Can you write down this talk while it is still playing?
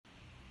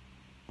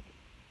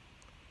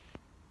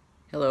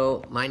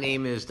Hello, my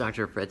name is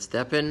Dr. Fred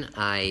Steppen.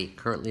 I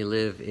currently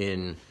live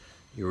in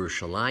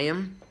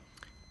Yerushalayim,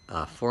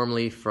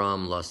 formerly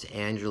from Los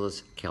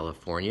Angeles,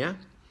 California.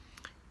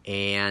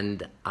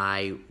 And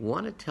I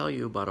want to tell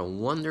you about a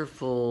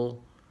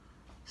wonderful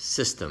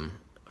system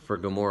for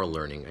Gemara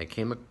learning. I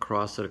came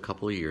across it a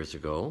couple of years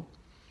ago,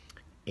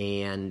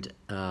 and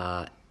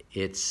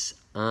it's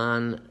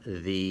on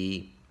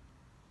the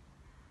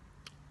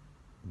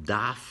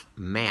Daf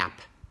Map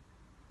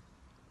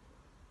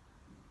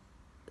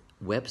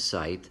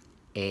website,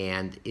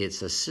 and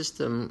it's a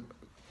system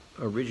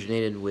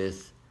originated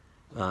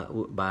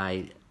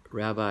by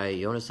Rabbi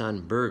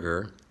Yonasan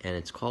Berger, and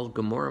it's called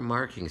Gemara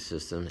Marking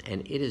System,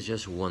 and it is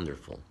just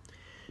wonderful.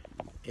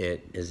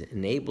 It has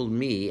enabled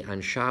me on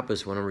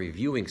Shabbos when I'm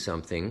reviewing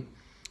something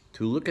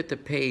to look at the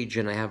page,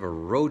 and I have a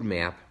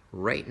roadmap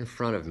right in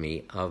front of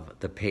me of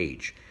the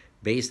page.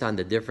 Based on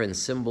the different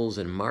symbols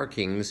and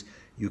markings,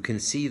 you can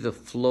see the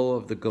flow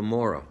of the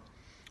Gemara,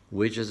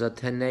 which is a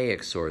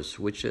Tanaic source,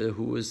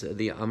 who is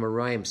the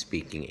Amoraim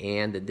speaking,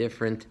 and the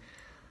different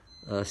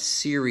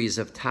series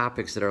of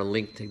topics that are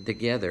linked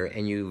together.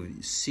 And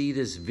you see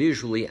this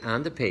visually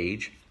on the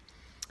page,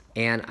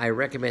 and I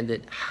recommend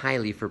it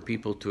highly for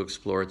people to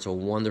explore. It's a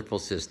wonderful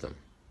system.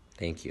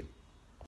 Thank you.